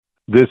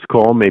This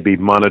call may be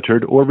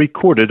monitored or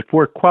recorded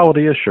for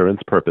quality assurance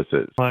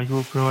purposes. Like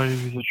we'll provide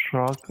you with a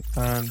truck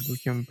and we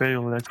can pay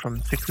you like from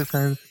 60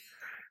 cents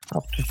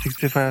up to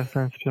 65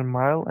 cents per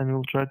mile, and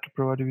we'll try to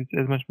provide you with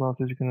as much miles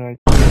as you can ride.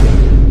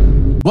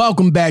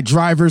 Welcome back,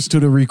 drivers, to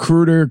the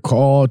Recruiter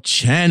Call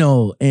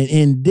channel. And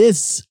in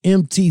this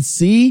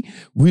MTC,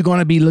 we're going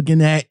to be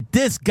looking at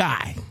this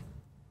guy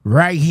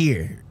right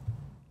here,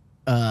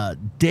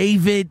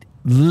 David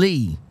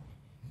Lee,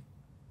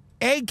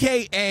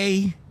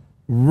 a.k.a.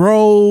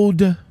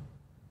 Road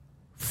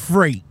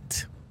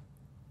Freight.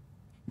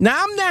 Now,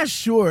 I'm not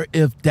sure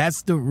if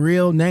that's the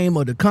real name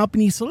of the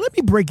company, so let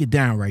me break it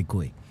down right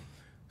quick.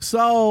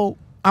 So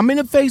I'm in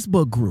a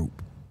Facebook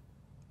group,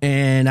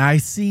 and I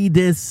see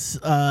this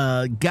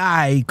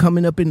guy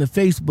coming up in the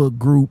Facebook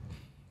group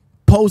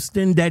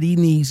posting that he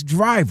needs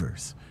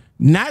drivers.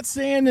 Not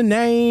saying the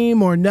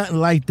name or nothing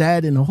like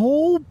that, and a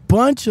whole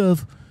bunch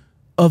of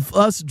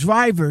us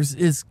drivers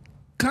is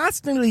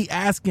constantly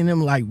asking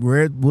him, like,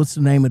 what's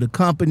the name of the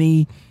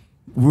company,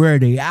 where are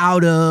they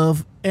out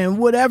of, and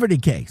whatever the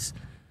case.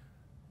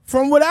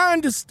 From what I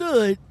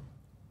understood,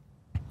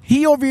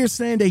 he over here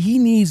saying that he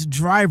needs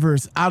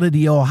drivers out of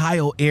the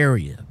Ohio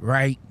area,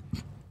 right?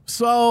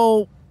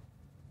 So,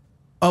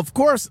 of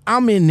course,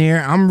 I'm in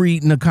there. I'm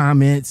reading the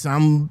comments.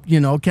 I'm,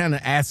 kind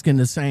of asking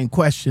the same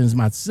questions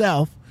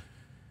myself.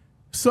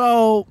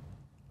 So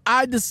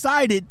I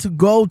decided to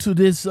go to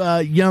this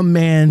young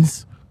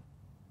man's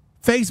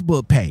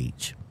Facebook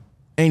page.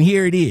 And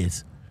here it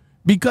is.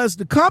 Because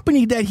the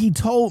company that he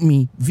told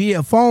me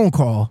via phone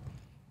call,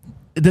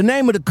 the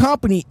name of the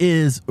company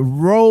is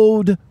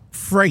Road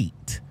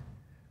Freight.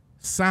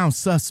 Sounds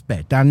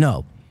suspect, I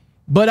know.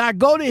 But I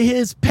go to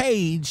his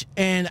page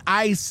and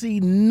I see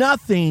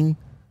nothing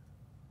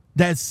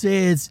that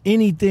says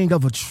anything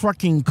of a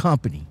trucking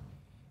company.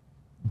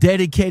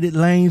 Dedicated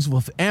lanes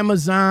with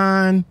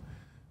Amazon,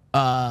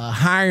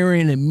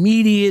 hiring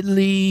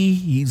immediately.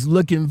 He's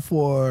looking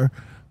for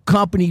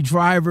company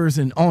drivers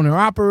and owner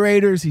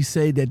operators. He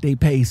said that they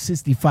pay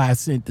 65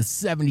 cents to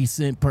 70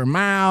 cents per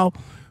mile,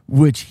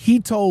 which he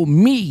told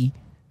me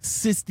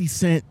 60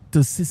 cents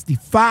to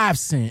 65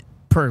 cents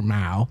per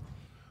mile.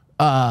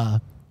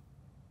 Freightliners,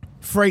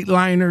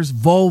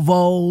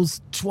 Volvos,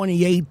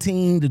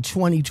 2018 to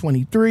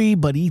 2023,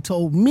 but he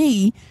told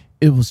me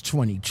it was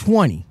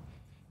 2020.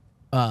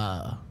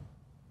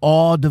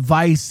 All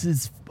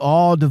devices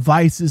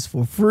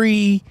for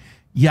free,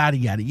 yada,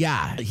 yada,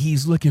 yada.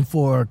 He's looking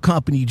for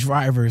company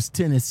drivers,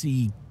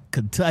 Tennessee,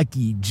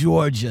 Kentucky,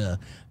 Georgia,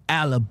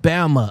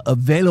 Alabama,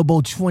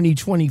 available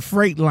 2020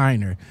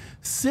 Freightliner,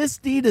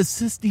 60 to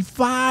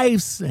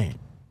 65 cents.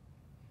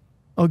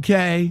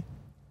 Okay.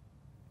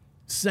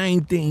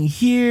 Same thing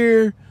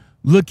here.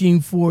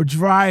 Looking for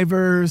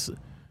drivers.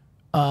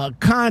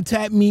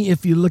 Contact me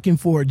if you're looking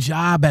for a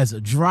job as a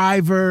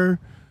driver.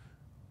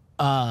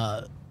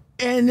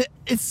 And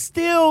it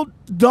still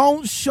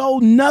don't show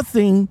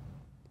nothing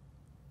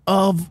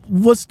of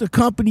what's the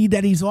company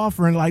that he's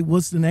offering, like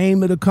what's the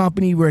name of the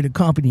company, where the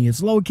company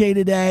is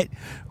located at,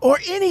 or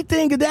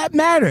anything of that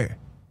matter,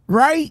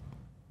 right?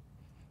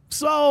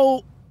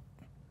 So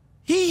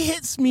he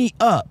hits me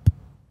up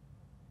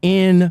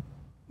in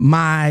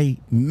my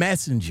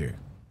messenger,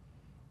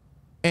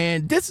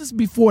 and this is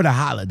before the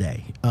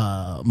holiday,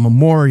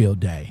 Memorial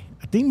Day.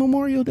 I think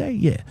Memorial Day,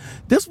 yeah.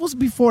 This was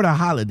before the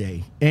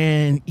holiday,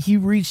 and he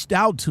reached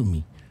out to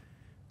me.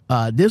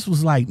 This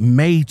was like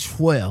May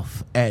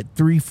 12th at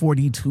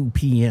 3:42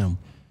 p.m.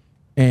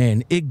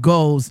 And it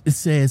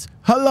says,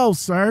 "Hello,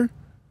 sir."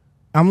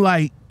 I'm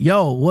like,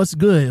 "Yo, what's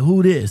good?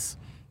 Who this?"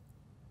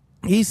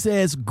 He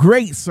says,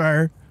 "Great,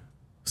 sir.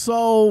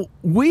 So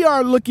we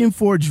are looking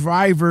for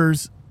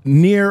drivers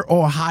near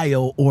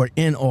Ohio or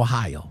in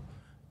Ohio."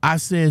 I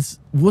says,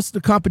 "What's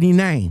the company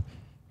name?"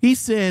 He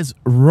says,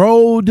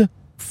 "Road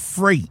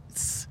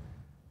Freights.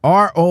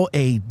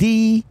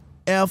 ROADFREIGHT.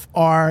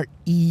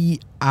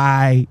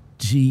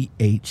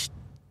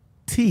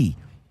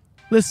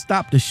 Let's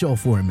stop the show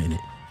for a minute.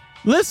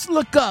 Let's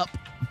look up,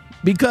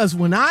 because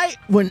when I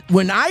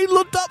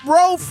looked up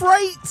Road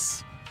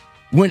Freights,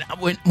 when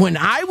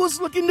I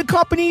was looking the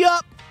company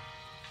up,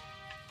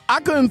 I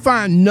couldn't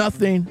find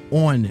nothing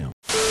on them.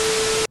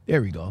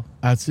 There we go.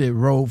 I said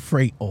Road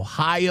Freight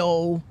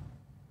Ohio.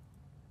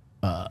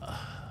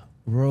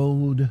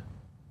 Road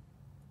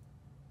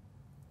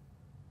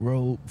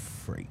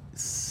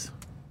Freights.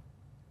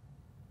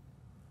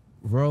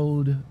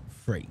 Road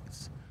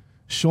Freights.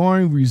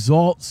 Showing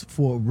results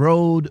for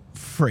Road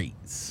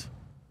Freights.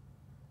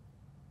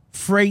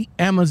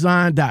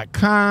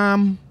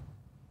 FreightAmazon.com.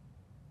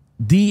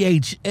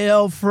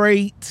 DHL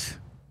Freight.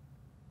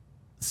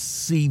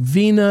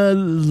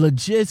 Cvina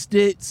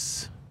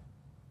Logistics.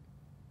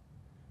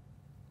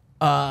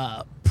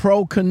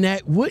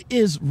 ProConnect. What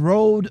is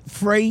Road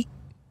Freight?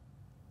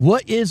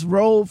 What is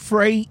Road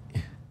Freight?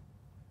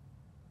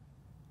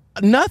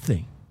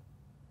 Nothing.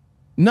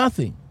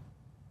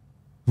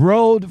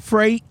 Road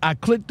Freight. I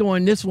clicked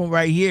on this one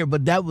right here,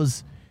 but that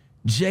was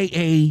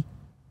JAS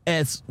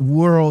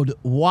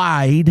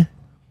Worldwide.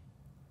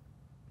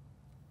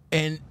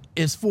 And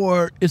it's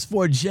for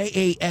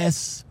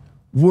JAS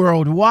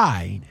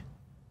Worldwide,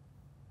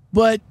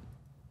 but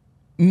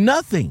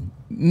nothing.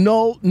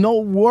 No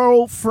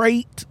World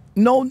Freight.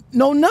 No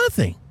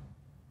nothing.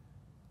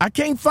 I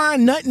can't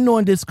find nothing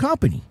on this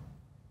company.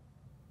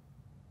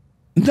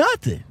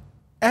 Nothing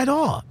at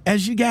all,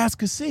 as you guys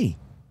can see.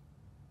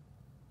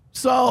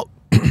 So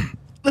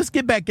let's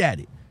get back at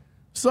it.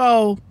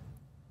 So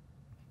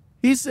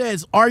he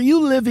says, are you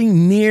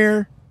living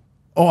near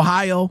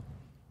Ohio?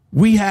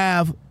 We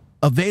have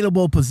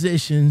available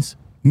positions.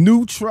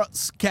 New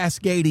trucks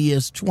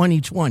Cascadias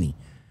 2020.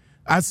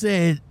 I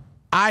said,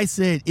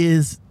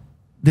 is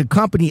the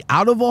company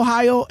out of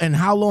Ohio, and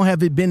how long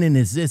have it been in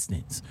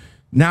existence?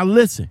 Now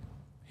listen,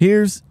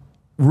 here's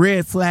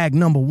red flag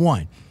number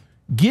one.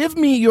 Give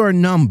me your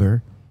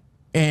number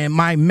and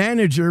my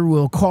manager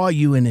will call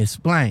you and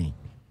explain.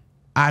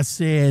 I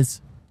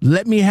says,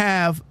 let me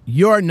have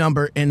your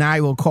number and I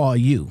will call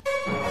you.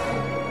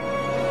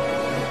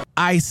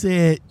 I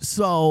said,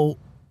 so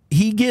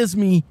he gives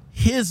me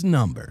his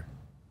number,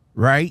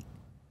 right?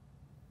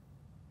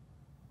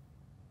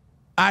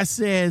 I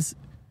says,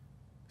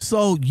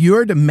 so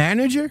you're the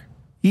manager?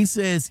 He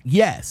says,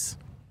 yes.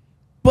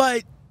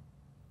 But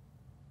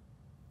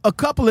a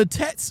couple of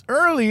texts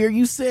earlier,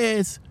 you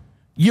says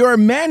your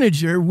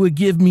manager would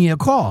give me a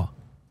call.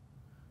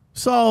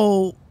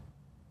 So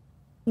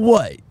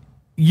what?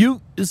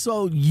 You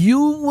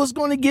was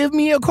going to give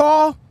me a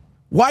call?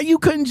 Why you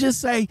couldn't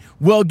just say,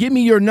 well, give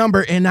me your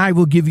number and I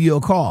will give you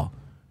a call?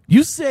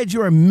 You said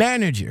you're a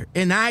manager,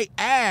 and I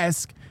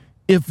asked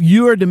if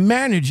you're the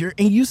manager,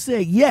 and you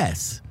said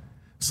yes.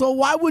 So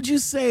why would you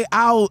say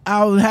I'll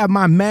have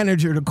my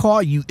manager to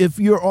call you if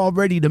you're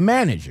already the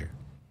manager?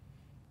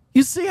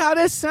 You see how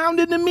that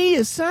sounded to me?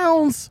 It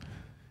sounds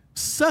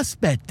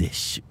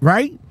suspectish,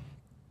 right?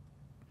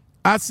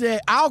 I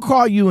said, I'll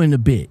call you in a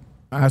bit.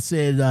 I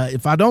said,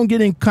 if I don't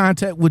get in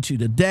contact with you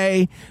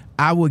today,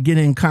 I will get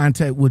in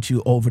contact with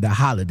you over the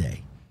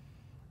holiday.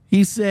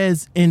 He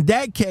says, in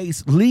that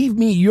case, leave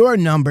me your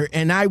number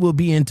and I will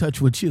be in touch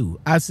with you.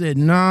 I said,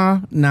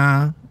 nah.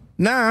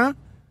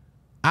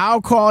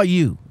 I'll call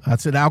you. I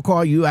said, I'll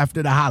call you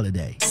after the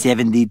holiday.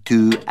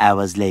 72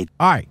 hours later.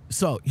 All right,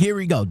 so here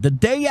we go. The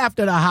day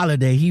after the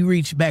holiday, he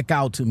reached back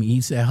out to me.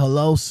 He said,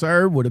 hello,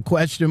 sir, with a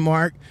question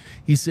mark.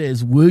 He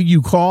says, will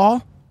you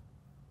call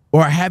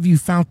or have you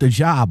found the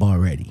job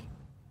already?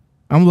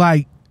 I'm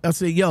like, I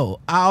said, yo,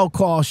 I'll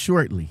call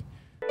shortly.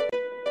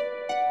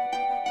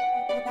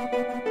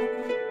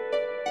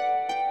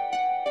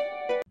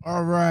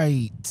 All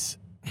right.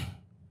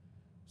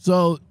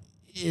 So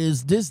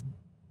is this,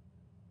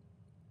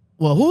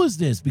 well, who is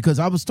this? Because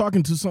I was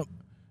talking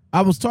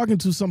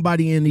to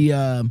somebody in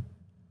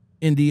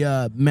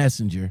the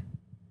messenger.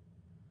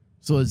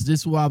 So is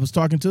this who I was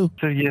talking to?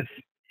 So yes,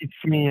 it's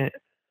me.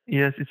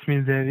 Yes, it's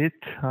me, David.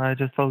 I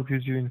just talked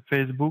with you in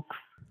Facebook.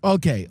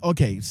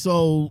 Okay.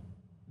 So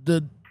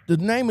the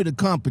name of the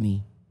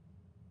company,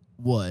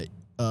 what?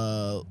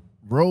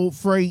 Road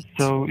Freight.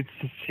 So it's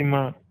a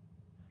similar.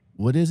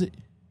 What is it?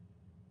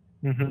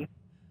 Mm-hmm.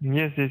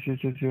 Yes,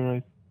 you're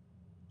right.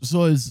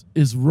 So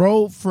it's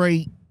Road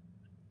Freight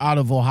out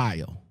of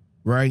Ohio,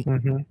 right?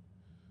 Mm-hmm.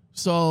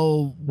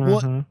 So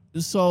what? Mm-hmm.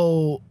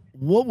 So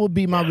what would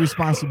be my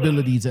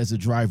responsibilities as a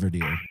driver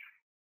there?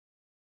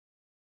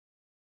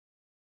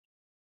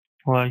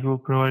 Like we'll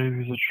provide you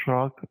with a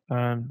truck,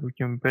 and we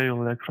can pay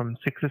you like from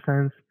 60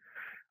 cents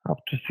up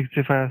to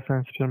 65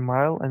 cents per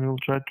mile, and we'll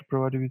try to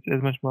provide you with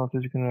as much miles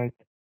as you can ride.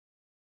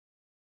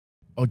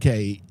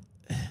 Okay,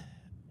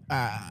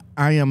 I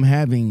am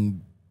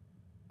having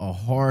a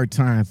hard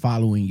time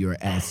following your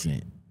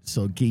accent.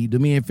 So can you do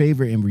me a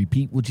favor and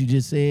repeat what you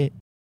just said?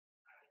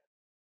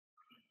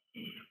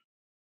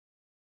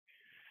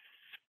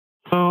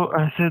 So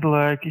I said,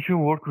 like, if you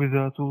work with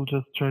us, we'll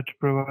just try to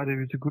provide you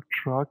with a good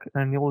truck,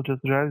 and you'll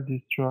just drive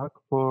this truck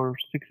for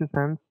 60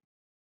 cents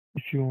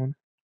if you want.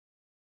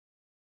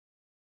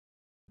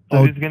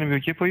 So it's gonna be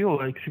okay for you,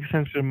 like 6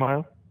 cents per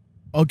mile.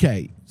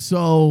 Okay,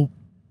 so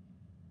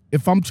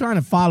if I'm trying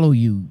to follow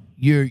you,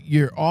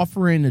 you're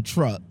offering a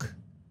truck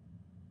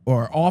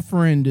or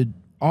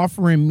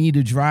offering me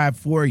to drive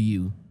for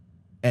you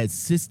at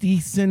 60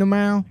 cents a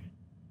mile?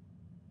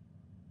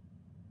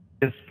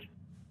 Yes.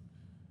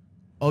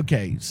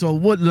 Okay, so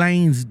what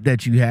lanes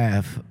that you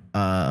have,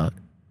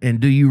 and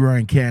do you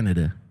run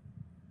Canada?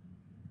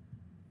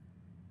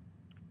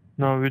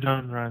 No, we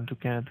don't run to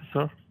Canada,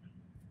 sir.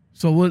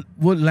 So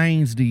what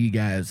lanes do you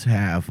guys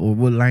have, or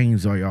what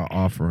lanes are y'all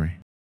offering?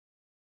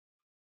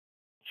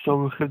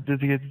 So we have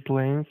dedicated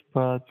lanes,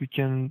 but we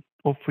can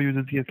offer you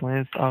dedicated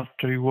lanes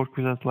after you work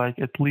with us like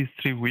at least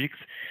 3 weeks,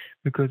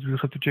 because we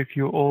have to check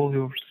all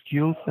your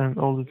skills and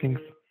all the things.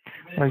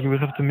 Like we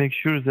have to make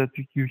sure that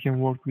you can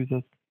work with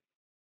us.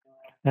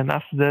 And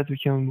after that, we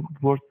can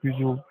work with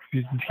you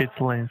with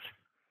dedicated lanes.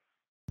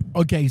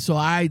 Okay,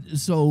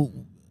 so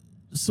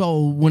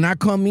when I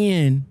come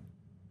in,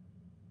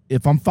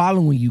 if I'm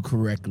following you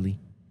correctly,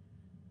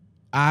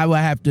 I will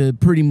have to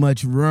pretty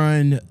much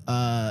run.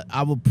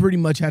 I will pretty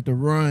much have to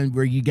run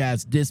where you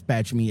guys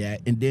dispatch me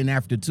at, and then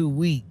after 2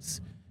 weeks,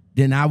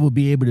 then I will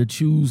be able to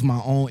choose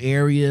my own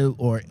area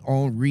or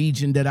own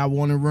region that I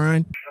want to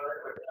run.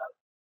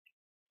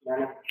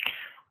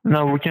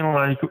 No, we can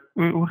like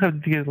we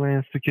have dedicated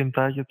lanes to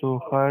Kentucky, to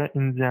Ohio,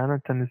 Indiana,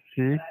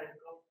 Tennessee,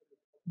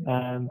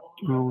 and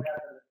we'll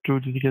do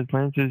dedicated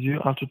lanes with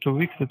you after 2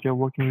 weeks that you're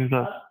working with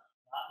us.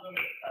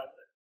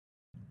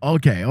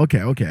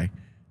 Okay.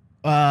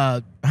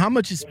 How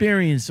much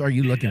experience are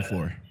you looking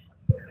for?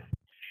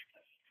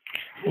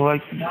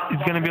 Like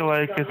it's gonna be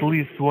like at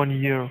least 1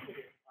 year.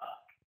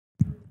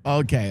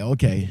 Okay. All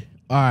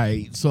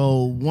right.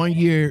 So 1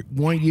 year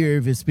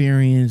of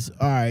experience.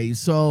 All right.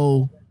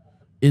 So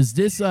is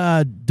this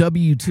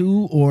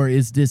W-2 or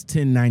is this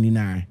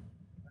 1099?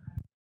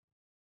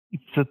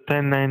 It's a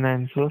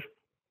 1099, sir.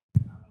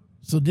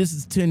 So this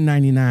is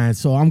 1099.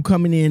 So I'm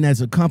coming in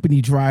as a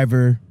company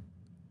driver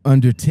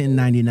under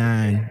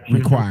 1099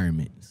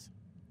 requirements.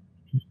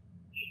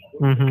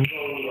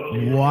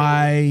 Mm-hmm.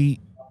 Why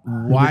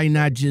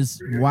not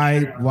just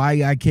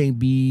why I can't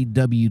be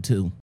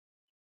W-2?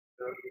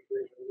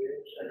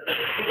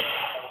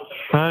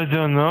 I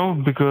don't know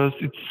because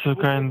it's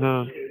kind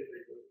of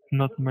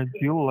not my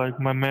deal. Like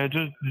my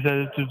manager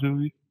decided to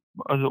do it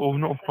as the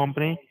owner of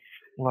company.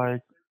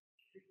 Like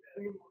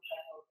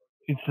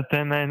it's a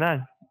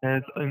 1099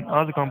 as in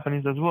other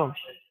companies as well.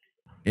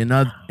 In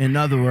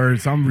other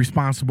words, I'm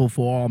responsible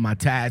for all my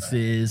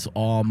taxes,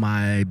 all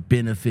my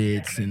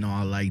benefits, and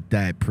all like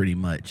that. Pretty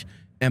much.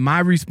 Am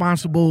I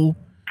responsible?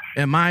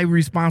 Am I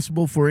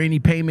responsible for any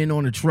payment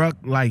on a truck,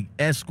 like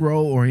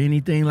escrow or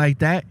anything like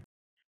that?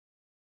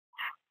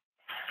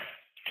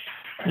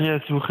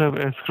 Yes, we have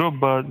escrow,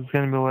 but it's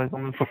gonna be like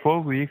only for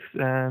 4 weeks,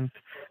 and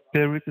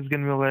per week is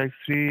gonna be like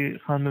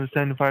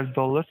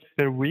 $375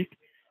 per week,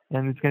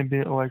 and it's gonna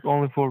be like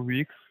only 4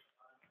 weeks.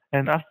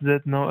 And after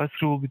that, no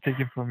escrow will be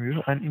taken from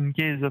you. And in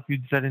case of you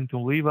deciding to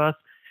leave us,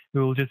 we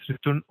will just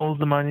return all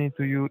the money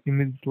to you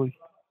immediately.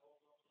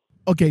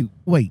 Okay,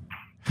 wait.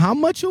 How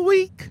much a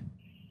week?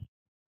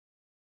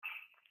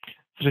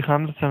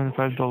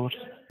 $375.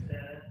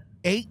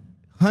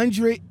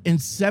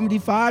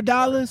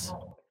 $875?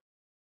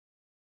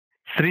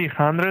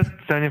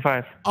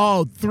 375.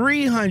 Oh,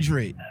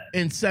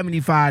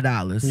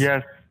 $375.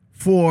 Yes.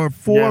 For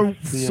four,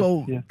 Yes.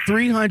 so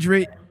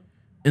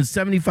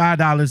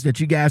 $375 that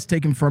you guys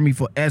taking from me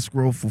for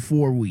escrow for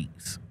 4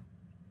 weeks,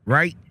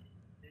 right?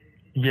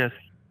 Yes.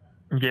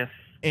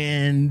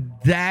 And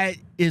that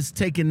is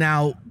taken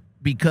out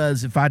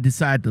because if I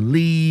decide to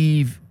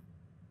leave,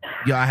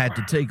 y'all had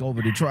to take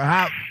over the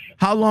truck.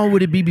 How long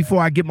would it be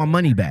before I get my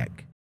money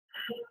back?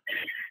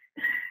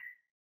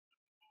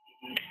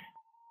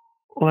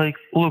 Like,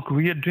 look,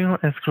 we are doing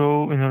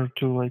escrow in order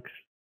to like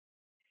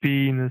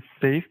be in a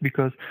safe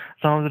because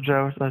some of the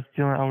drivers are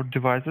stealing our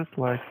devices,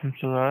 like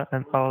Sensora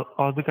and all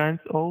other kinds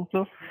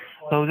also.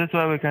 So that's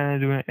why we're kind of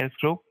doing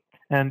escrow.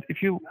 And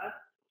if you,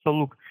 so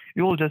look,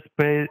 you will just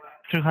pay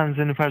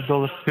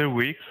 $375 per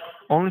week,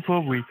 only for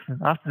a week.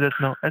 And after that,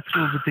 no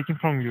escrow will be taken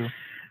from you.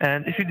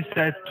 And if you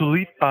decide to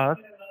leave us,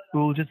 we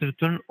will just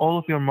return all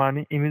of your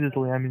money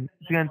immediately. I mean,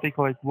 it's gonna take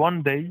like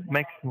 1 day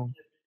maximum.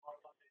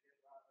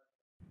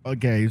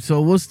 Okay,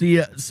 so what's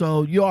the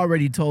so you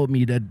already told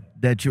me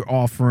that you're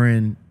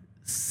offering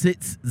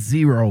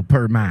 60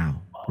 per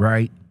mile,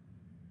 right?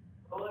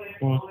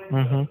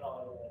 Mm-hmm.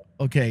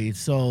 Okay,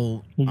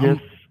 so Yes.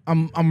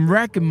 I'm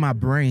racking my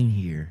brain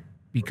here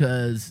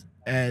because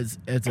as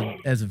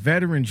a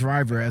veteran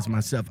driver as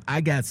myself,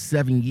 I got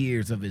 7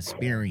 years of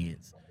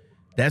experience.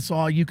 That's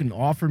all you can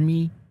offer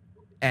me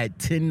at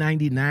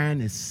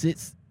 1099 is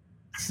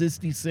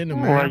 60 cents a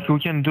mile. Like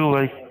we can do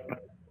like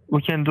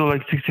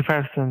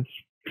 65 cents.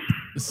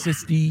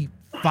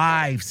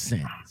 65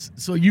 cents.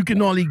 So you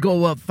can only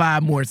go up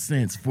 5 more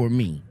cents for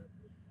me.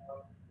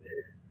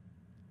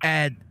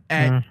 At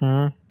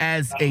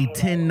as a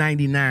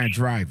 1099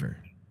 driver.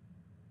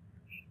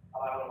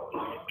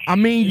 I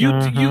mean, you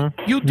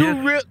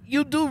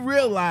do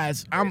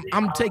realize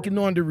I'm taking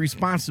on the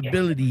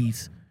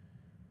responsibilities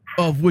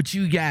of what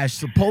you guys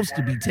supposed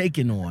to be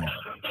taking on,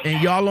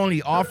 and y'all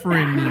only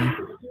offering me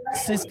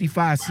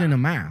 65 cents a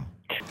mile.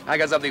 I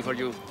got something for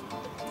you.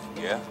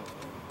 Yeah?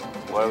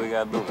 What do we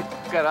gotta do?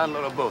 Got to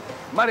unload a boat.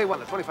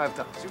 Marijuana, 25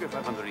 tons. You get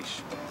 500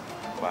 each.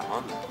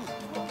 500?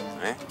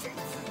 Eh?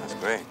 That's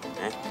great,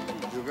 eh?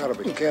 You gotta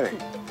be kidding.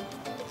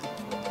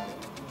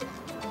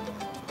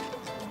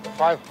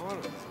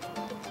 500?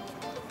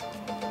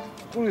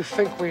 Who do you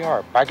think we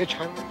are, baggage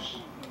handlers?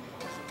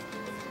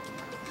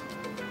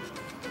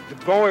 The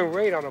going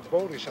rate on a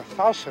boat is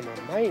 1,000 a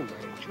night, man.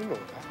 You know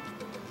that.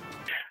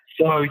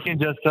 So you can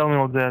just tell me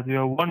all that.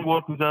 You want to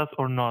work with us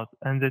or not,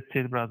 and that's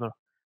it, brother.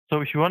 So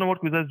if you want to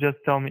work with us, just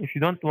tell me. If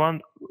you don't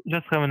want,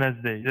 just have a nice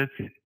day. That's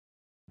it.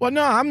 Well,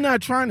 no, I'm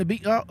not trying to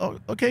be.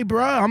 Okay,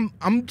 bro.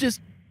 I'm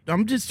just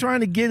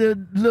trying to get a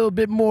little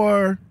bit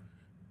more,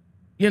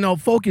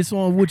 focus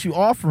on what you're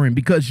offering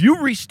because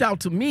you reached out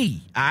to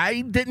me.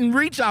 I didn't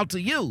reach out to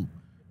you.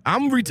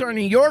 I'm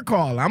returning your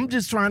call. I'm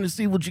just trying to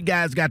see what you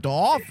guys got to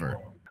offer.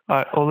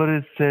 I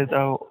already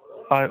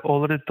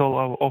told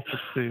our office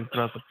to you,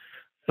 brother.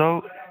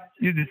 So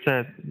you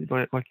decide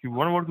like you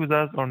want to work with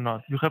us or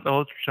not. You have a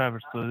lot of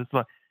drivers, so that's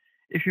why.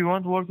 If you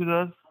want to work with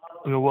us,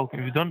 you're welcome.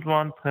 If you don't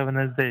want, have a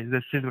nice day.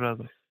 That's it,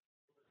 brother.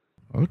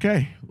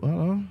 Okay.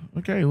 Well,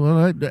 okay.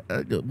 Well,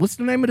 what's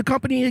the name of the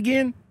company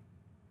again?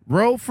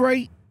 Road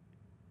Freight?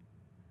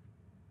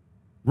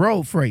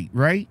 Road Freight,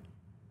 right?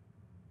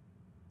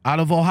 Out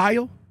of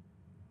Ohio?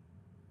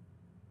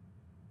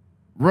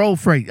 Road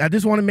Freight. I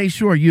just want to make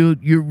sure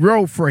you're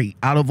Road Freight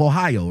out of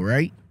Ohio,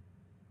 right?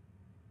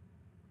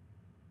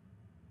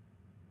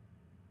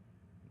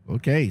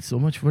 Okay, so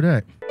much for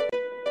that.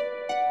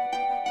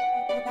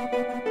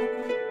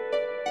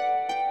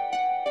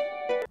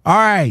 All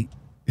right.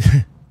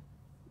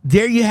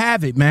 There you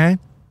have it, man.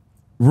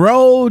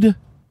 Road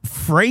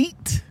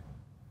Freight,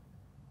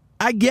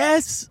 I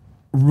guess.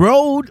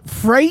 Road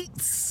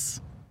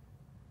Freights,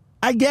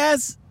 I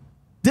guess.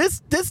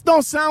 This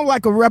don't sound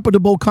like a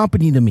reputable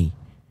company to me.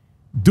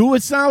 Do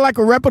it sound like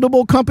a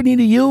reputable company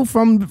to you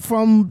from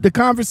the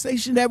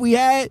conversation that we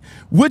had,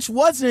 which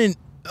wasn't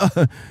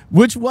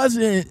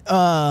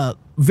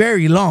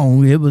very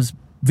long. It was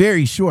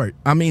very short.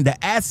 I mean,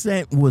 the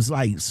accent was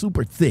like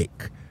super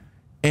thick,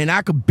 and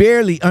I could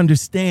barely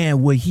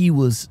understand what he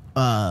was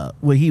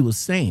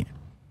saying.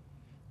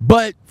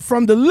 But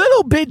from the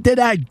little bit that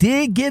I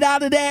did get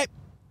out of that,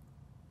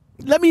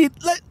 let me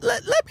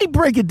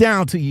break it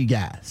down to you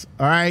guys.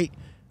 All right,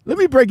 let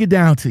me break it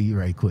down to you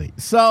right quick.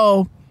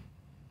 So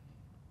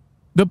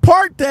the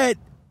part that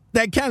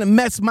kind of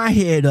messed my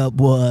head up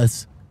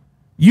was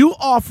you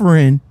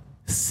offering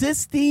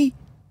 60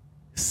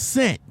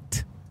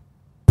 cents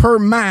per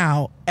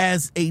mile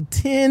as a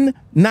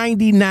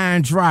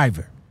 1099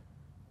 driver.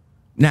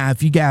 Now,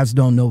 if you guys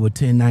don't know what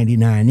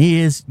 1099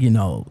 is,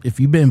 if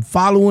you've been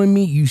following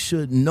me, you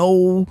should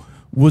know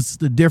what's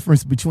the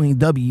difference between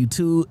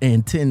W-2 and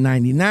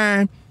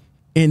 1099.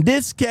 In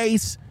this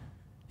case,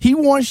 he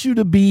wants you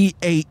to be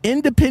an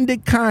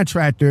independent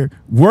contractor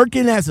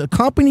working as a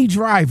company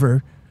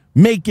driver,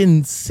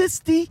 making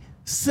 60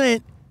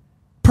 cents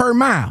per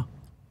mile.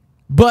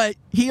 But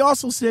he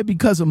also said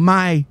because of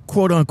my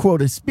quote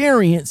unquote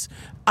experience,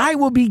 I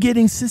will be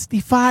getting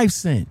 65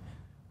 cents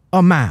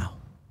a mile.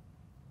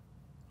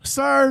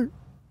 Sir,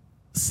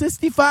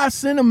 65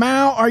 cents a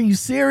mile? Are you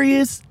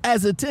serious?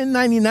 As a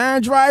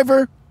 1099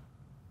 driver?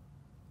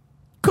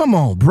 Come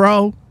on,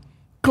 bro.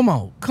 Come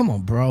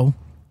on, bro.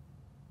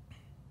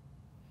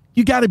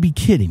 You got to be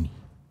kidding me,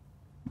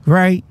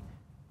 right?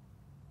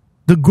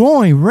 The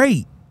going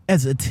rate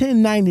as a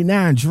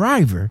 1099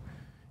 driver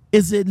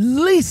is at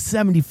least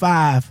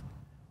 75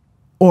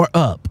 or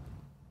up.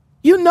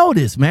 You know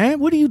this, man.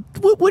 What do you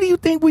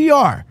think we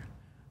are?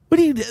 What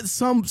do you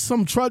some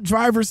truck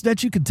drivers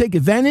that you could take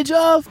advantage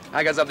of?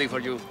 I got something for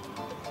you.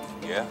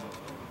 Yeah?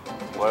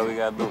 What do we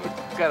gotta do?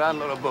 Got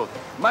on a boat.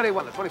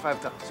 Marijuana,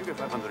 25 tons. You get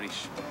 500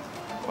 each.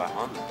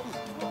 500?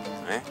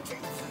 Eh?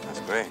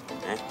 That's great,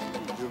 eh?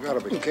 You gotta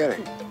be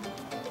kidding.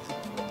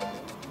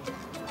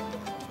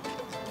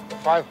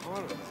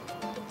 500?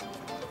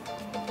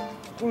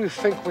 Who do you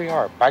think we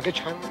are, baggage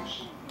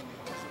handlers?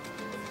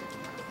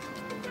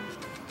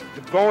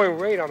 The going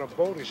rate on a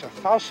boat is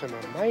 1,000 a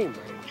night,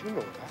 man. You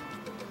know that.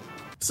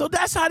 So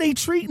that's how they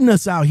treating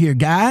us out here,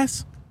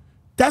 guys.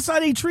 That's how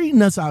they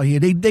treating us out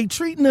here. They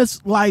treating us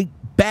like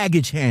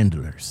baggage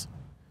handlers,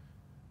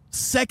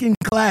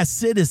 second-class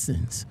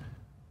citizens.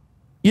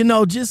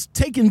 Just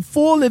taking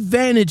full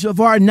advantage of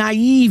our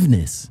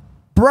naiveness.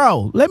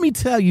 Bro, let me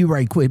tell you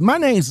right quick. My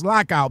name's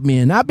Lockout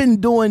Man. I've been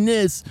doing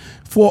this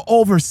for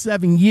over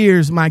 7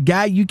 years, my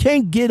guy. You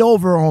can't get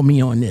over on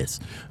me on this.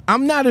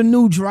 I'm not a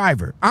new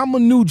driver. I'm a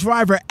new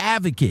driver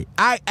advocate.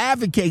 I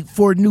advocate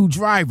for new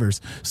drivers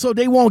so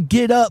they won't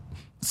get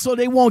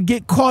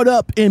caught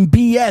up in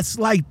BS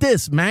like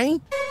this,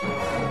 man.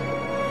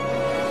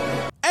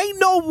 Ain't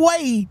no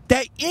way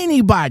that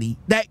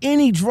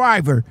any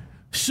driver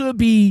should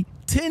be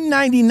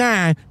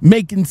 1099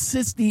 making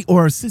 60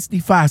 or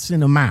 65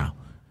 cents a mile.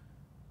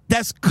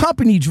 That's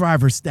company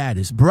driver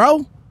status,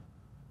 bro.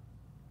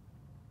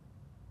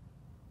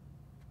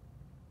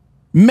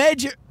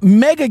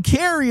 Mega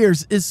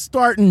carriers is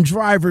starting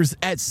drivers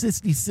at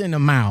 60 cents a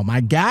mile,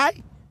 my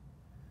guy.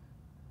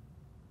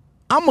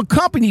 I'm a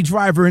company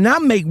driver and I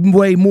make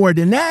way more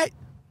than that.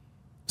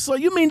 So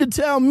you mean to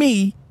tell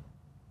me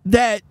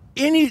that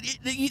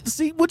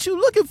see what you're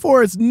looking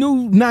for is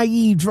new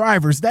naive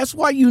drivers. That's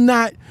why you're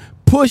not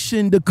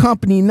pushing the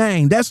company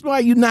name. That's why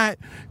you're not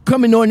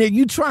coming on there.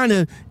 You trying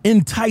to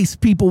entice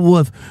people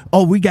with,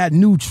 oh, we got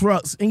new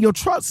trucks, and your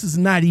trucks is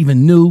not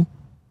even new.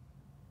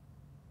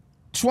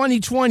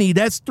 2020,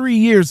 that's 3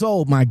 years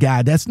old, my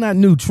guy. That's not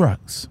new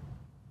trucks.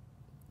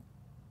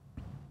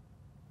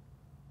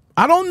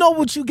 I don't know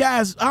what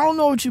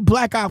you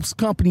black ops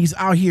companies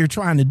out here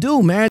trying to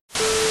do, man.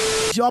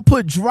 Y'all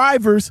put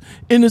drivers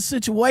in a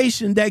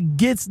situation that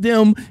gets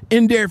them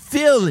in their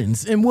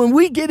feelings. And when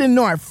we get in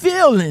our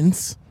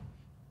feelings,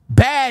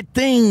 bad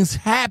things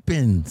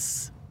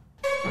happens.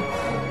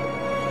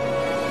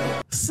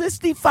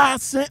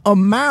 65 cents a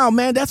mile,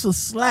 man, that's a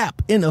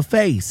slap in the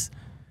face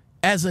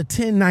as a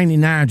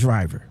 1099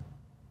 driver.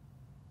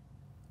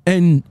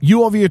 And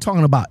you over here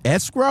talking about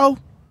escrow?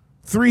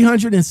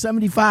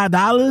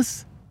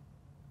 $375?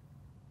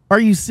 Are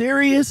you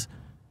serious?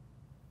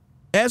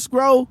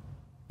 Escrow?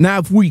 Now,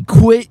 if we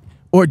quit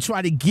or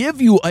try to give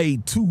you a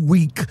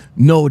 2-week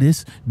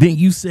notice, then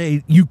you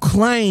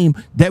claim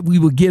that we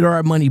will get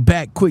our money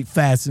back quick,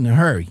 fast, in a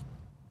hurry.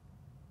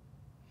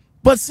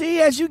 But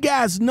see, as you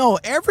guys know,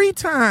 every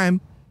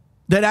time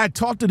that I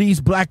talk to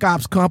these black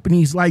ops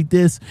companies like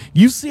this,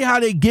 you see how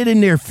they get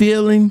in their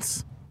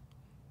feelings?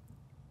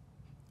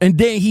 And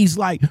then he's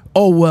like,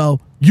 oh,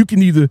 well, you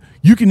can either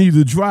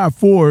drive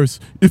for us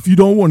if you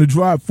don't want to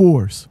drive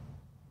for us.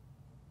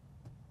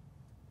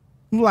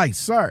 I'm like,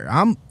 sir,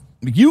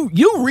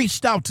 you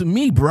reached out to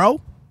me,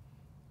 bro.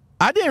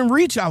 I didn't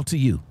reach out to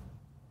you.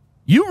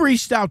 You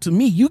reached out to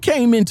me. You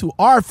came into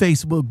our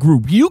Facebook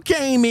group. You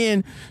came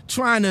in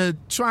trying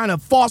to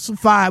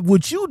falsify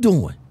what you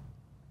doing.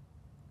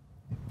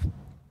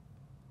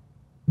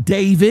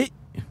 David,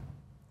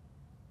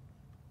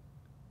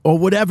 or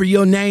whatever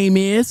your name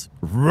is,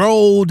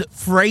 Road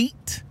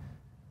Freight.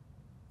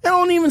 That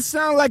don't even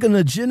sound like a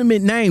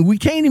legitimate name. We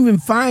can't even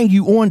find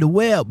you on the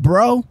web,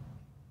 bro.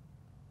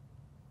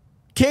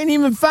 Can't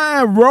even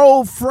find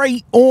Road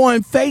Freight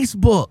on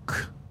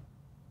Facebook.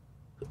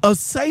 A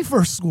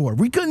safer score.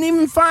 We couldn't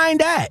even find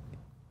that.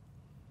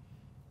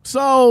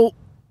 So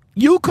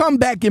you come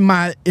back in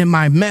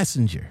my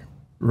messenger,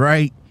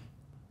 right?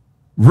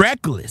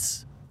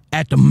 Reckless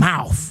at the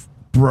mouth,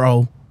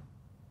 bro.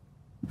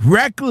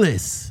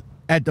 Reckless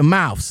at the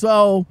mouth.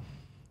 So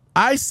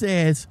I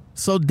says,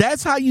 so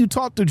that's how you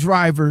talk to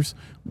drivers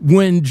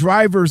when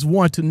drivers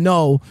want to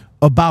know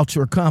about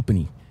your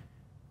company.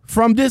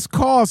 From this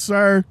call,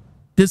 sir,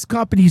 this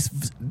company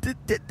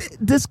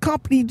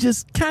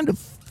just kind of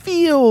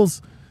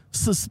feels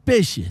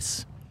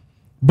suspicious.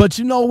 But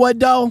you know what,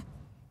 though?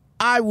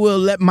 I will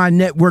let my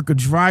network of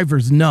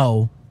drivers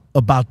know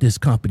about this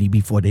company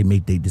before they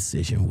make their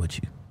decision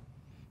with you,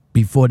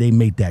 before they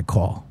make that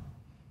call.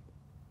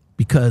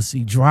 Because,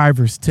 see,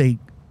 drivers take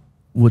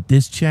what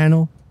this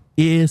channel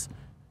is,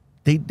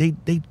 they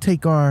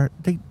take our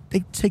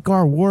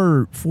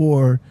word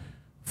for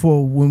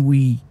when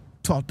we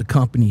talk to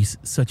companies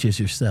such as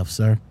yourself,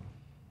 sir.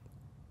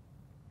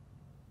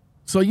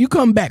 So you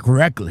come back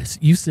reckless.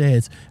 You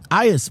says,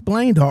 I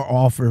explained our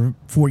offer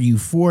for you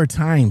 4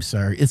 times,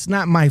 sir. It's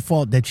not my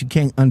fault that you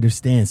can't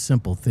understand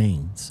simple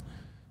things.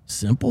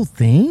 Simple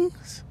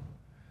things?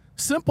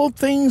 Simple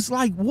things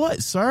like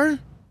what, sir?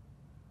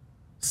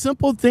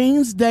 Simple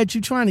things that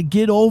you're trying to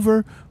get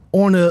over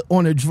on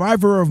a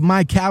driver of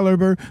my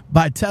caliber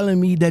by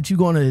telling me that you're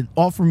going to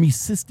offer me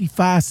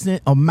 65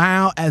 cents a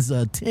mile as a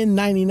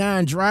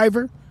 1099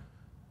 driver?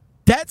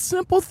 That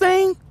simple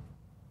thing?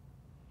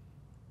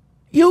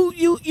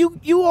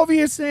 You over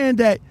here saying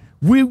that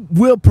we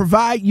will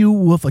provide you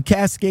with a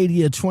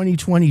Cascadia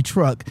 2020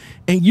 truck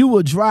and you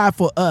will drive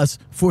for us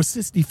for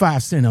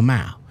 65 cents a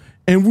mile.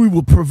 And we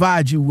will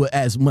provide you with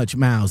as much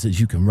miles as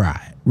you can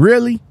ride.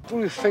 Really? Who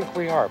do you think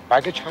we are,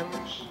 baggage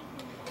handlers?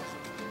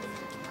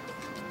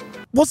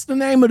 What's the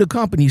name of the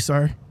company,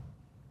 sir?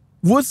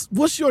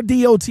 What's your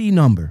DOT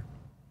number?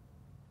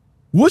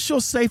 What's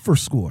your safer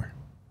score?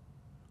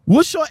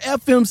 What's your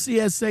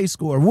FMCSA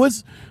score?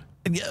 What's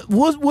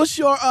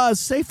your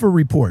safer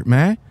report,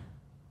 man?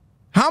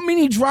 How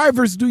many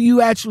drivers do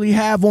you actually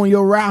have on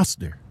your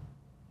roster?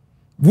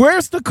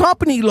 Where's the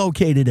company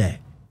located at?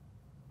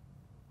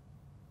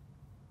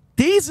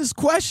 These is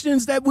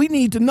questions that we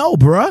need to know,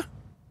 bruh.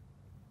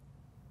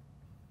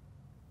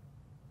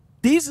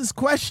 These is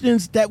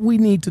questions that we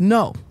need to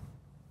know.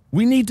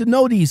 We need to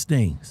know these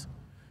things.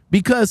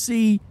 Because,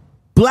 see,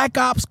 black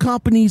ops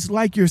companies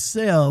like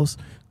yourselves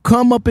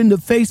come up into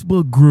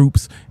Facebook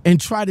groups and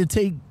try to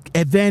take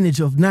advantage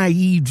of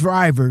naive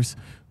drivers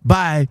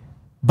by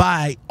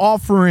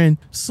offering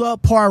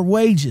subpar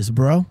wages,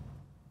 bro,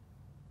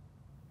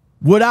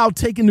 without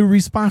taking the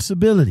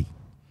responsibility.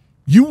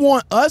 You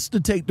want us to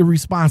take the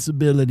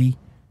responsibility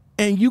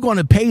and you're going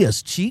to pay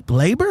us cheap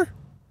labor?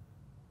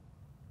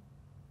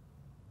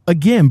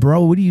 Again,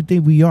 bro, what do you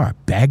think we are?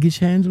 Baggage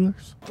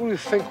handlers? Who do you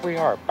think we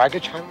are,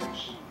 baggage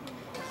handlers?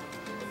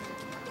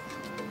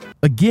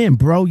 Again,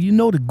 bro, you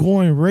know the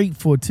going rate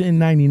for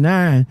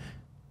 1099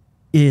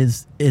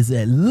 is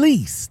at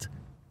least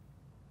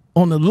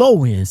on the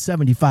low end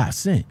 75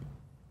 cents.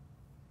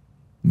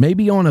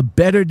 Maybe on a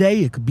better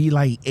day it could be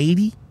like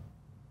 80.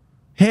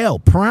 Hell,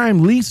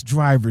 prime lease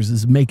drivers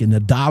is making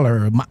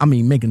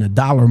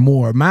 $1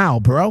 more a mile,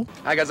 bro.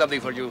 I got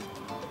something for you.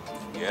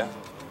 Yeah?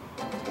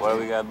 What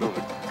do we gotta do?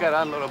 Got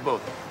to unload a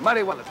boat.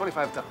 Marijuana,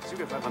 25 tons. You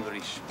get 500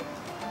 each.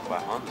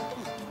 500?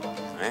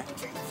 Eh?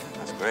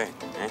 That's great,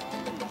 eh?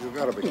 You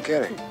gotta be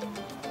kidding.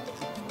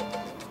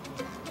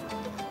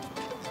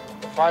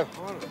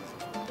 500?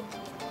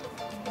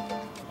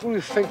 Who do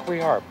you think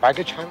we are,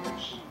 baggage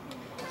handlers?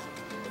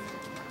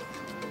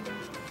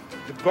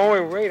 The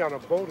going rate on a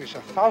boat is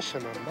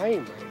 1,000 a mile,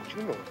 man.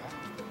 You know that.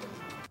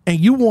 And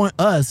you want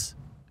us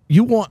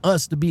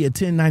to be a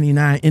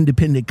 1099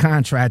 independent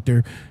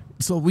contractor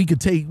so we could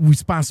take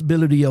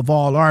responsibility of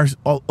all our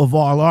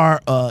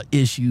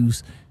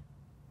issues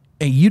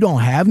and you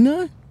don't have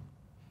none,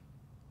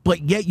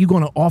 but yet you're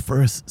going to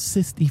offer us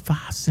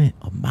 65 cents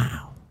a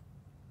mile.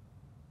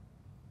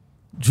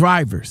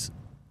 Drivers,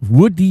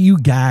 what do you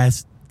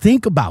guys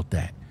think about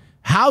that?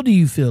 How do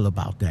you feel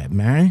about that,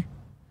 man?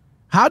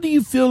 How do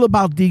you feel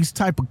about these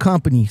type of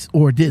companies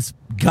or this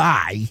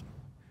guy?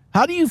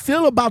 How do you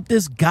feel about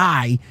this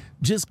guy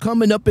just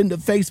coming up into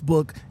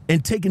Facebook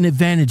and taking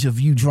advantage of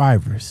you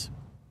drivers?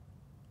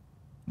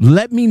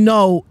 Let me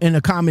know in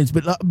the comments.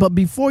 But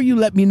before you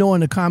let me know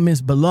in the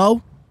comments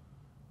below,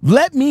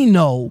 let me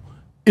know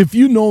if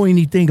you know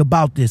anything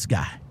about this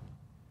guy.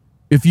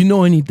 If you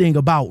know anything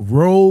about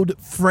road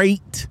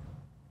freight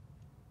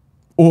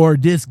or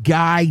this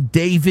guy,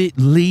 David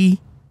Lee,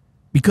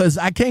 because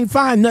I can't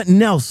find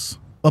nothing else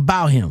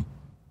about him.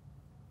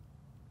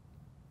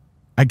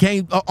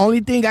 The only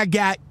thing I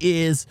got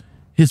is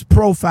his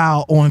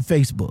profile on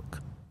Facebook.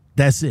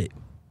 That's it.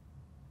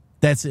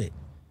 That's it.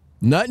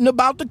 Nothing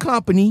about the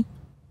company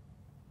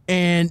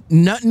and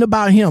nothing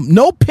about him.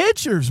 No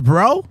pictures,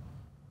 bro.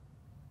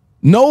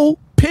 No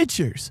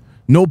pictures.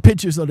 No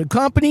pictures of the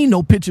company,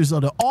 no pictures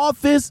of the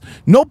office,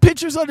 no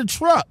pictures of the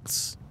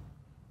trucks.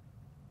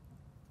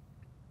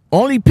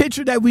 Only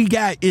picture that we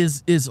got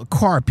is a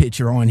car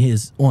picture on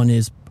his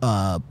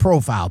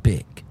profile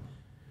pic.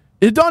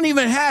 It don't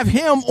even have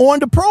him on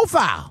the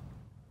profile.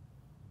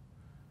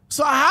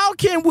 So how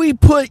can we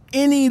put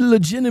any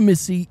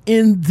legitimacy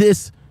in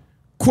this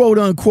quote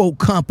unquote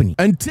company?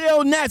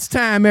 Until next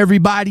time,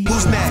 everybody.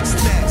 Who's next?